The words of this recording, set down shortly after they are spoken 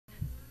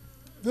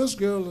This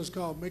girl is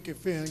called Mickey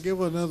Finn. Give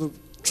her another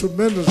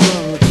tremendous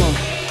round of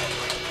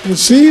applause. And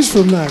she's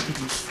from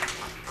Natchitoches.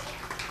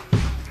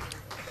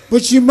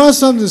 But you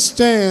must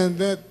understand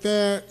that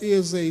there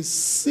is a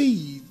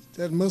seed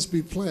that must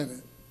be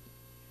planted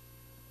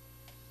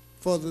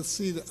for the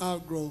seed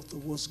outgrowth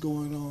of what's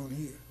going on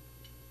here.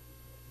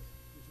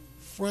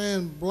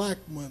 Fran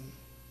Blackman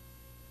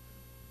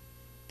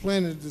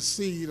planted the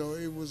seed, or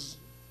it was,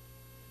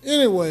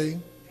 anyway,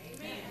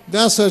 amen.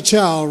 That's her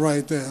child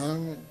right there.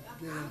 I'm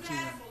guarantee you.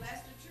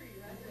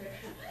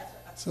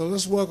 So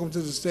let's welcome to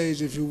the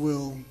stage, if you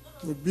will,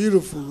 the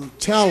beautiful, the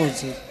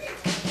talented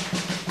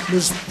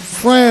Miss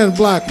Fran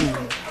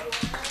Blackman.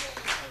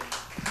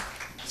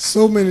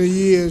 So many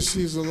years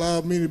she's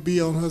allowed me to be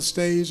on her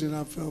stage, and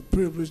I felt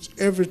privileged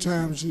every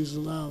time she's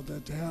allowed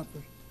that to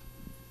happen.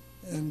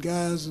 And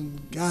guys and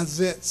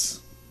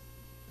gazettes,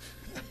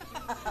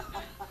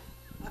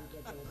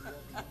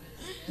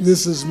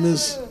 this is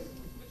Miss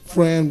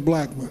Fran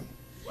Blackman.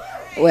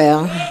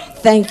 Well,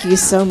 thank you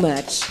so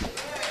much.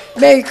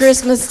 Merry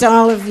Christmas to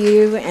all of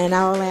you, and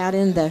all out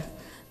in the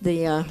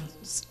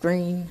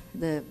screen,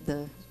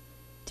 the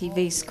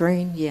TV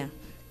screen. Yeah,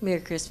 Merry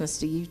Christmas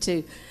to you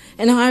too.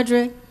 And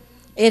Audra,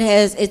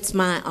 it's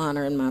my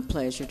honor and my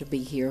pleasure to be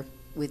here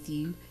with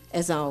you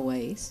as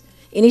always.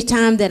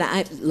 Anytime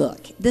that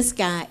look, this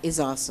guy is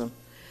awesome.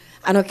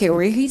 I don't care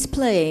where he's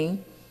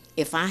playing.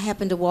 If I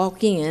happen to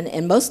walk in,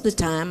 and most of the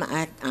time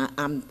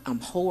I'm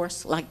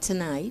hoarse like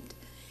tonight,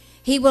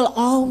 he will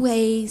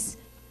always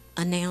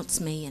announce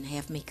me and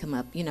have me come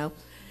up, you know.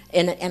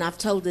 And I've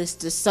told this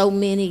to so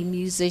many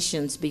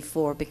musicians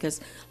before, because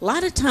a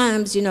lot of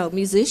times, you know,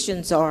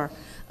 musicians are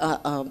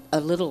a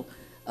little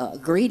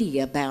greedy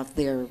about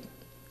their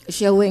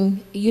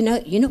showing. You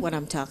know what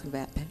I'm talking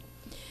about, Pat.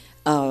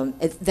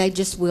 They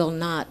just will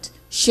not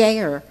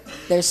share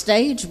their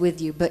stage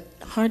with you. But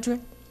Hardra,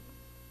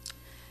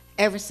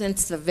 ever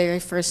since the very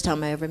first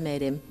time I ever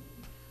met him,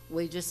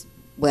 we just,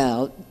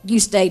 well, you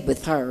stayed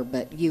with her,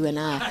 but you and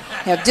I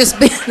have just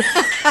been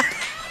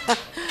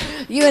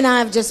you and I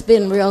have just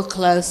been real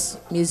close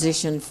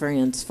musician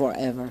friends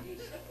forever.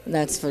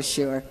 That's for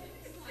sure.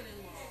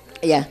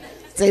 Yeah.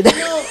 See that?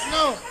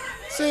 No.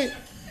 See,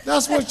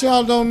 that's what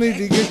y'all don't need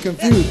to get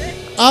confused.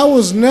 I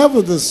was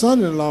never the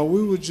son-in-law.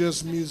 We were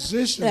just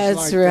musicians.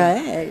 That's like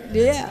right.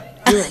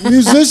 That. Yeah.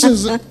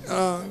 Musicians,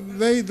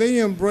 they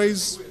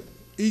embrace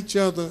each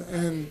other,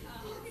 and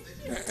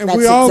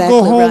we all exactly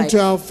go home right. to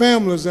our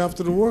families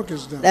after the work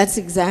is done. That's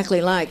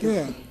exactly like it.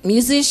 Yeah.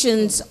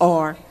 Musicians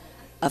are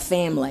a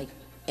family,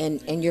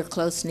 and you're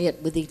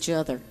close-knit with each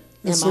other.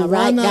 And Am so I right,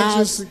 why not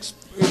guys? just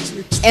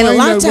explain And a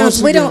lot of that times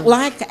once we again? don't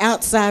like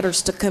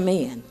outsiders to come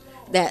in.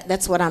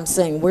 That's what I'm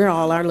saying. We're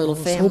all our little I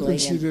was family. hoping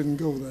she didn't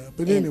go there.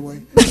 But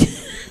anyway,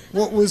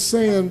 what we're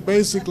saying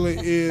basically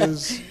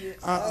is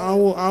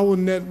our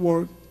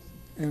network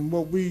and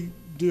what we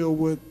deal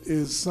with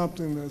is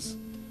something that's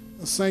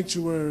a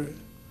sanctuary,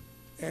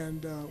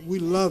 and we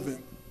love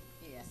it.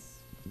 Yes.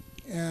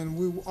 And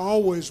we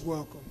always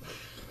welcome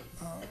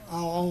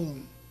our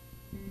own,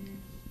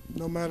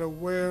 no matter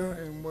where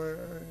and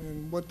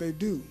what they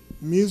do.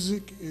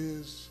 Music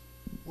is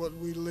what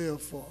we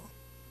live for.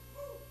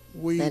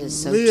 We That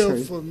is so live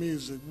true. for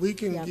music. We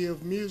can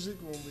give music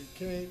when we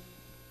can't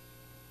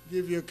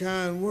give you a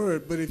kind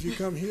word, but if you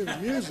come here to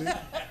music.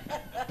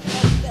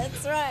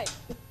 That's right.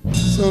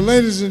 So,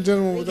 ladies and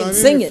gentlemen, We without can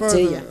sing any it to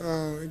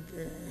further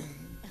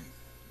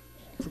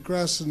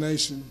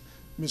procrastination,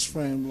 Miss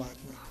Fran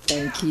Blackman.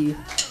 Thank you.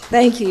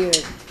 Thank you.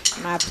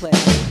 My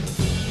pleasure.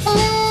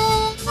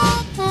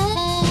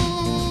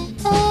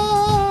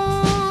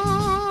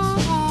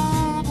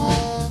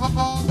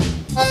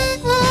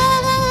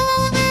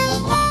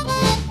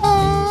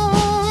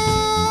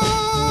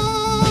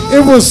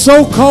 It was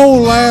so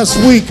cold last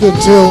week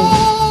until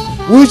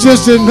we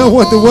just didn't know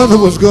what the weather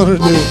was going to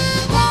do.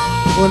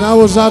 When I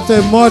was out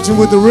there marching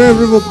with the Red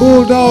River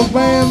Bulldog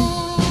Band,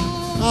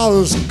 I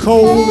was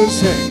cold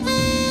as heck.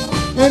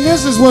 And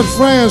this is what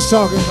Fran's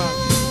talking about.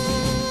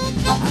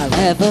 I'll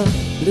have a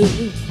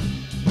blue.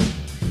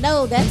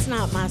 No, that's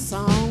not my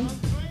song.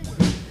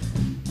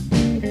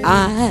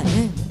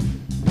 I'm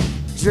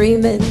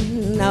dreaming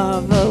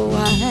of a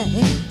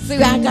white. See,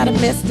 I got a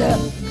messed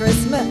up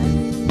Christmas.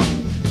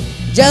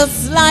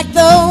 Just like the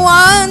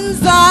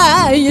ones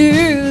I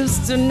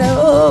used to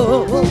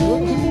know,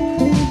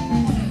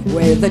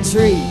 where the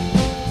tree,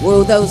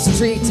 whoa, those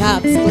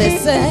treetops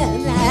glisten,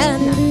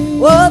 and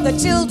whoa, the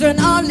children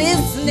are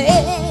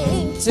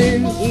listening to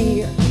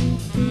hear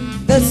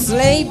the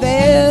sleigh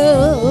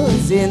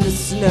bells in the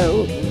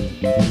snow.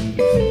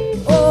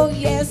 Oh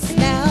yes,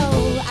 now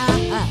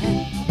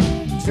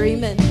I'm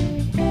dreaming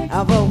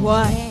of a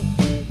white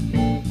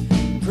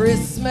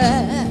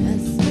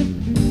Christmas,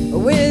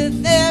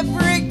 with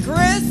every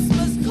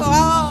Christmas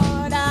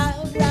card I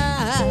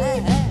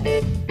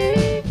write.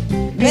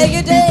 May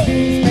your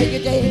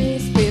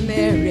days be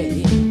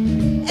merry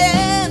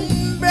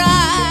and bright,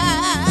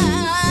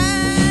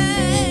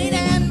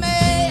 and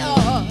may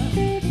all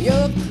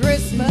your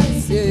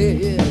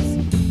Christmases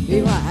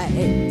be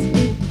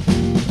white.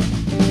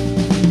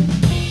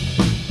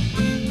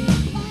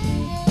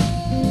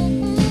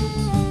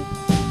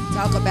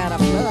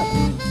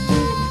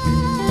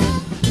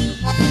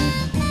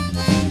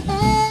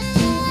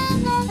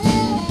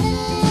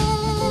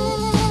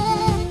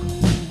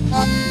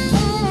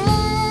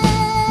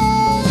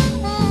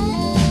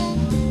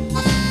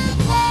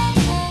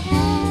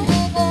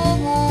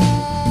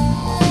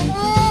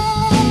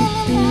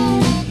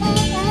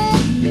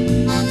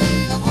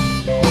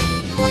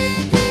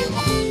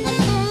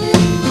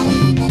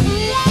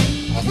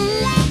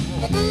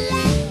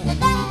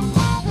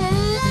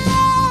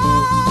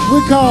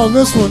 calling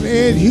this one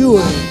Ed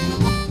Hewitt.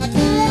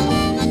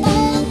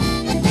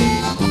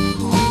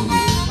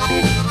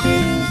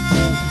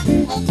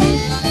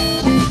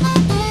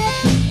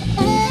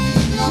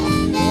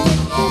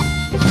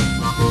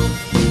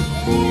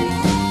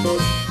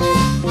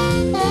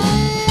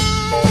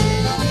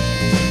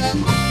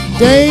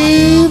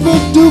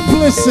 David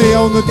Duplessis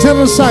on the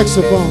tenor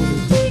saxophone.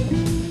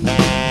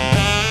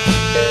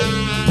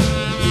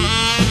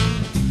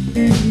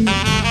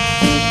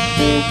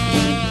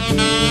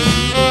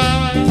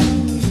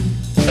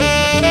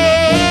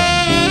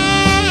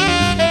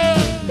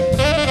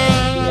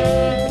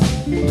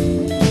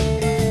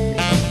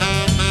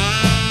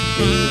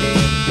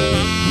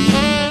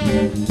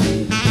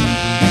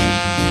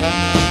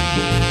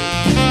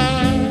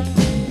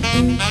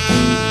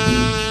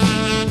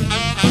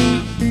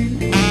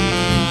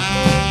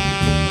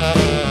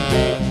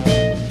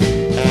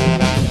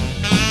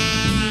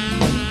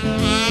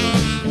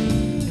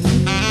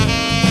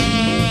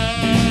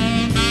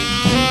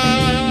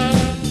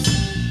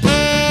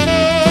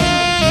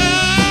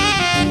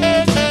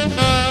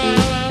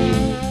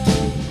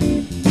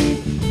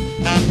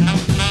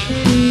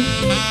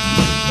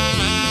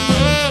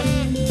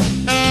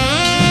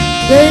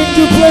 Dave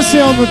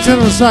Duplessis on the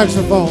tenor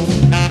saxophone.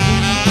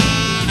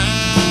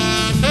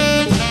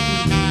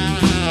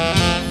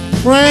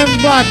 Fran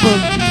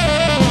Blackman.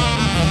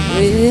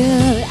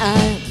 Well,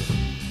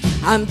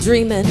 I'm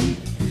dreaming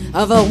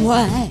of a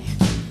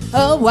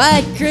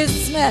white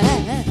Christmas,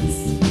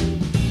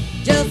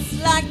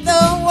 just like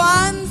the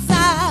ones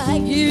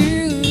I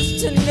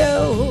used to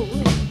know,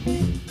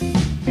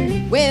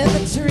 where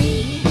the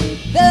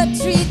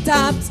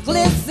treetops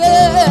glisten,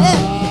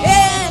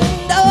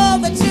 and all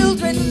the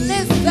children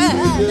listen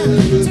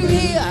to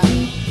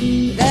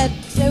hear that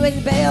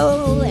towing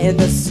bell in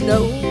the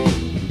snow.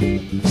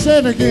 Say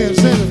it again,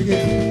 say it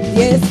again.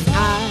 Yes,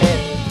 I'm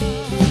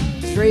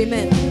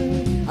dreaming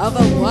of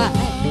a white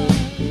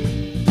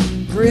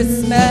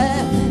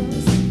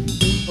Christmas,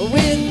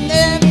 with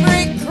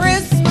every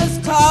Christmas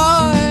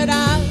card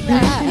I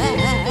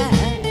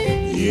write.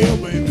 Yeah,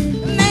 baby.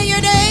 May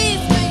your days,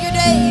 may your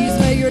days,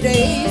 may your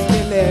days be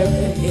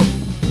merry,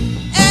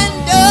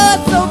 and oh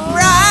so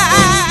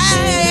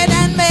bright,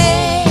 and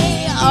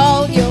may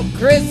all your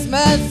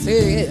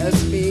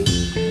Christmases be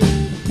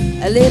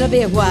a little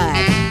bit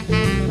white.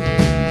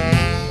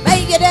 May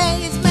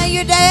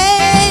your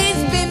days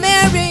be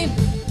merry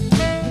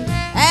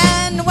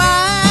and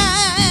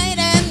white,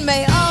 and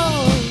may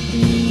all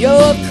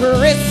your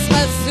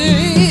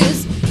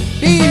Christmases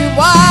be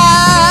white.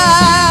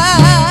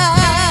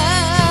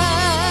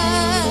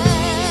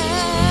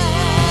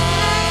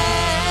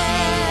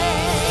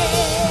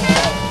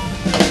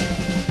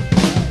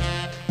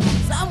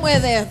 Somewhere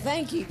there,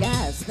 thank you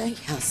guys, thank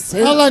you so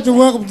I'd like to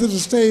welcome to the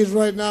stage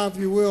right now, if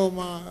you will,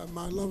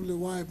 my lovely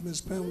wife,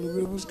 Miss Pamela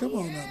Rivers. Come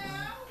on up,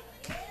 man.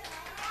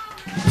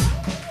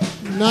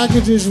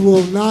 Natchitoches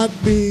will not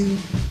be.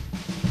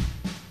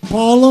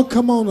 Paula,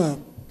 come on up.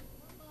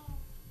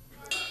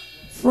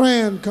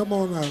 Fran, come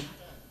on up.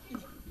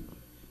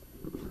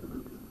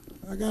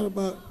 I got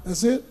about,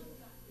 that's it?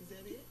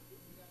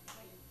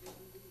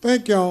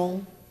 Thank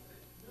y'all.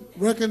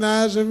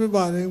 Recognize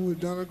everybody. We've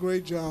done a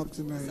great job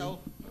tonight.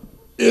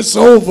 It's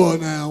over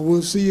now.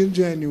 We'll see you in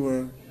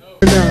January.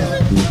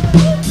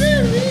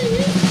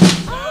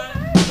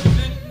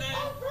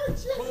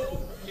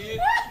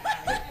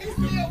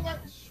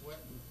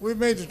 We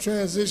made the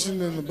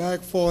transition in the back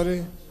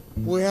 40.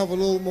 We have a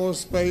little more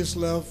space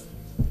left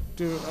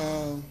to,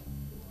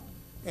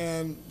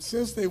 and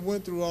since they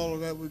went through all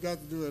of that, we got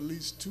to do at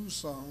least 2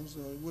 songs.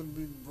 It wouldn't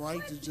be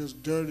right to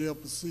just dirty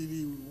up a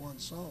CD with 1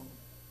 song,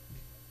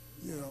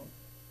 you know.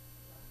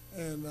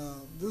 And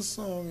this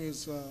song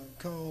is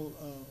called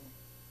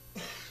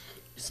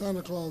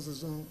Santa Claus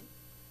is on.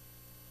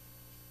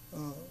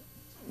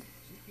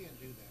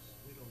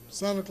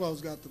 Santa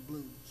Claus got the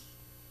blues.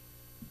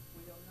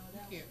 You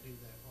can't do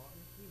that,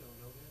 Martin. You don't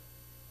know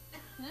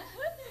that.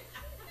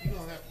 You're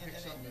going to have to pick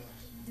something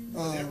else.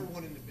 But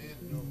everyone in the band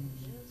knows.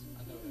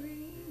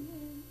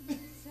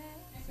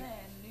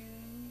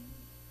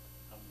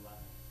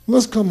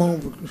 Let's come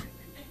home.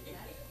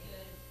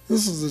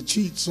 This is a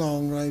cheat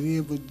song right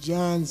here, but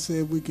John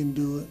said we can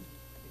do it.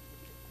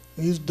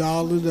 He's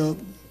dialed it up.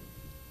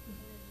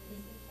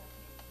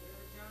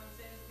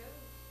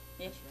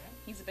 Yes, right.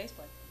 He's a bass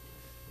player.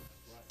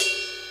 We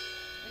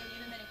don't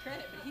give him any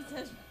credit, but he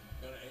says.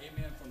 Got an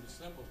amen from the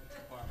cymbal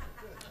department.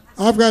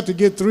 I've got to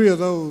get 3 of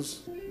those.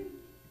 Play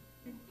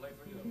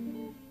for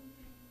you.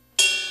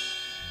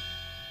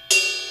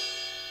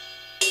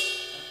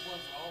 That's one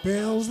for all.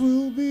 Bells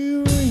will be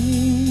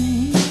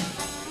ringing,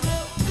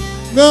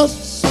 the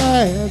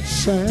sad,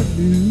 sad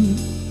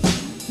news.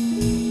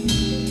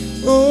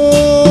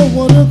 Oh,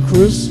 what a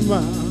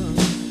Christmas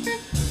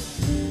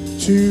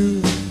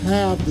to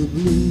have the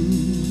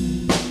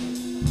blues.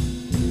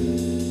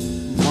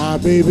 My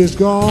baby's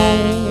gone,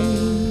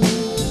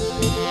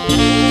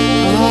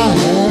 I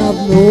have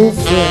no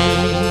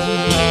friend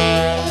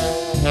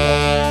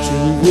to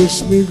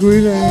wish me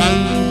greeting.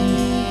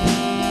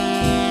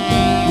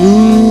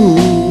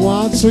 Ooh,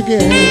 once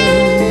again,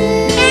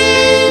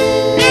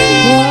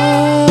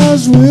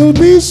 choirs will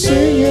be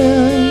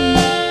singing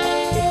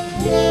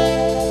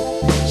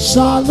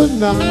Silent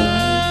Night,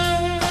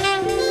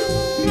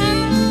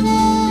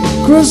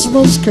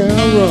 Christmas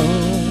carol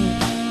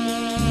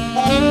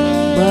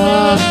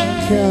by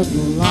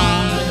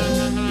candlelight.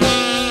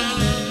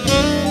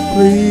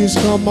 Please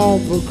come on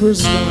for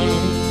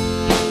Christmas.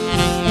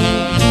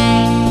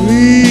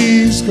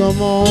 Please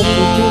come on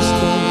for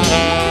Christmas.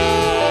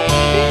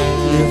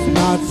 If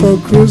not for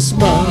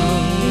Christmas,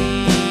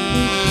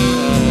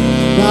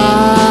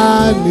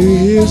 by New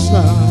Year's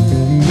night,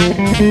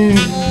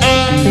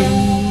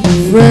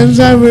 friends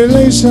and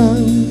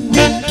relations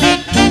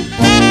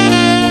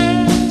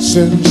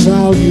send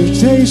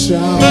salutations.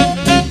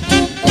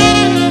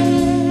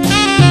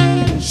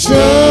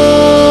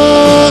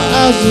 Sure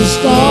as the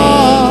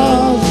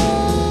stars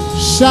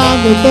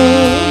shine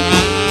above.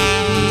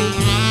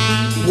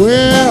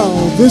 Well,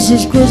 this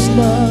is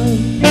Christmas,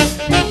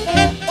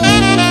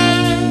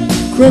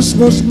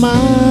 Christmas,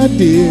 my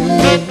dear,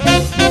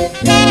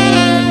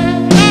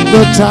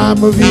 the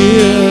time of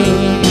year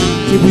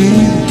to be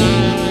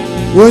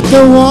with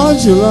the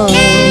ones you love.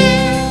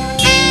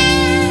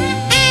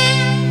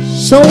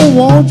 So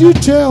won't you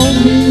tell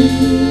me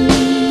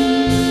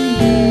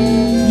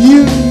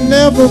you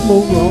never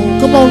move on?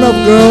 Come on up,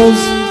 girls.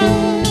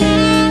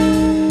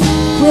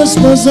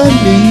 Christmas and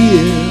New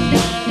Year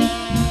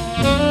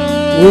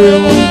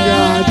will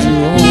guide you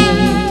home.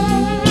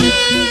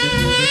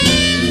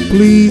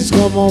 Please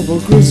come on for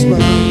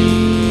Christmas.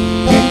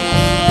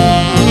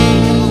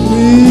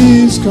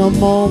 Please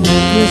come on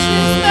for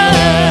Christmas.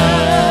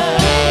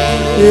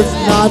 If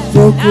not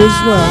for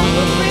Christmas,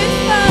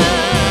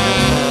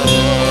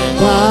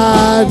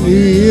 by New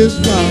Year's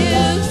night.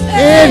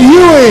 Ed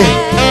Huey,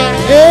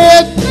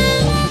 Ed.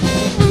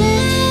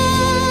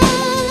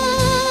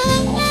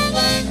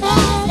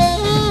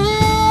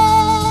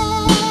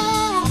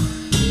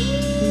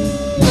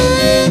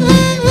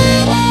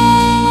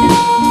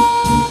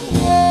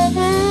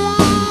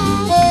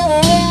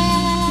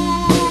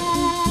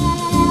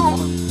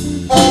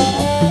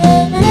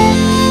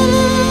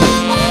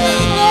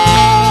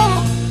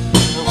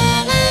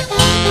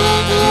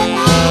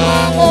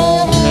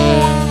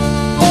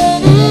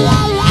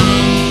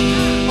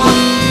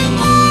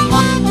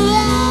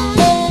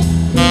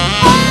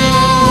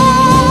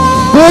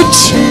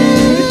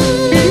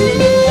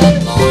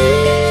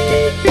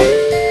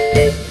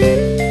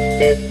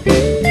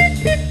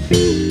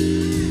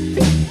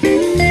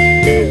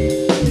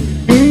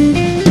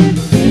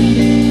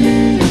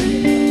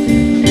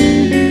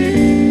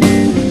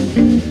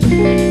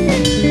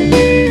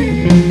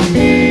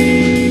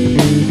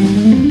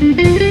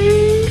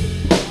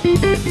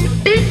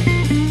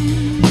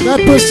 That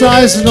puts the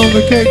icing on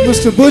the cake,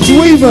 Mr. Butch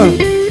Weaver.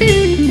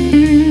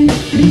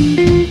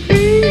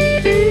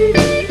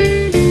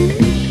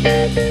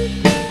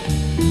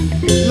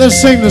 Let's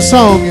sing the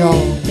song,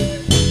 y'all.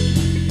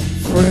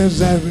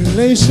 Friends and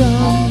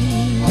relations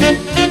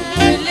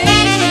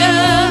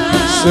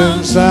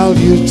send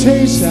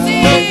salutations.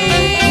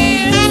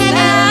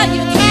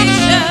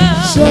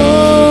 Show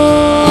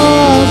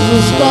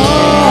the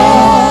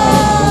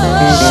stars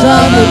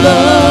shine the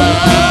love.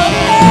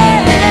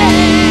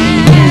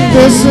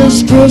 This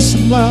is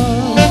Christmas,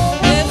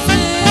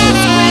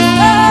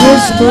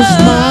 Christmas,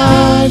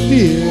 my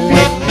dear,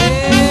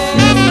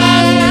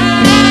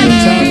 the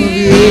time of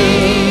year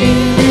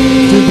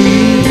to be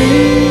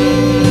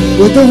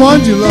with the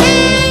one you love.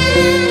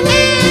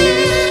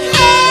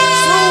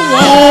 So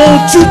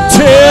won't you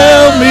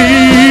tell me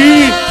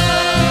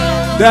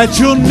that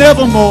you'll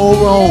never more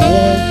wrong?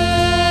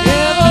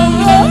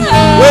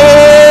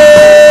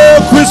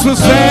 Well, Christmas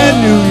and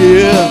New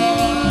Year,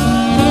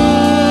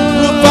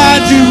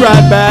 find you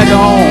right back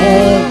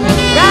home.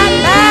 Right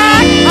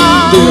back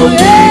home. There'll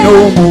be no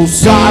more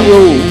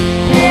sorrow,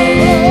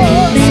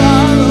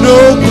 no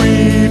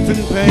grief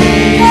and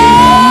pain.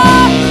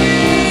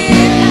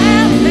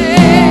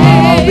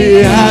 I'll be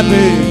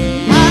happy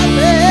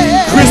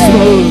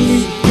Christmas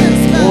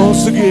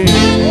once again.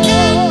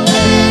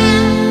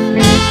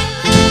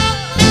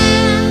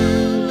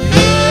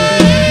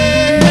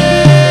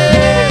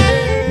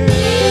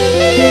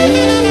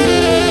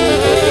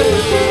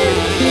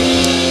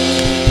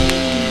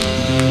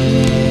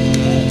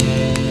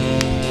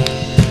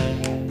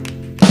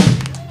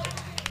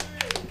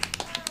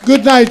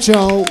 Good night,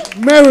 y'all.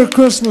 Merry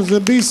Christmas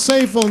and be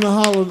safe on the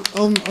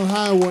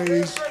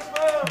highways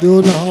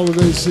during the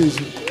holiday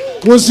season.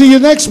 We'll see you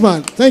next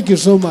month. Thank you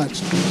so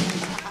much.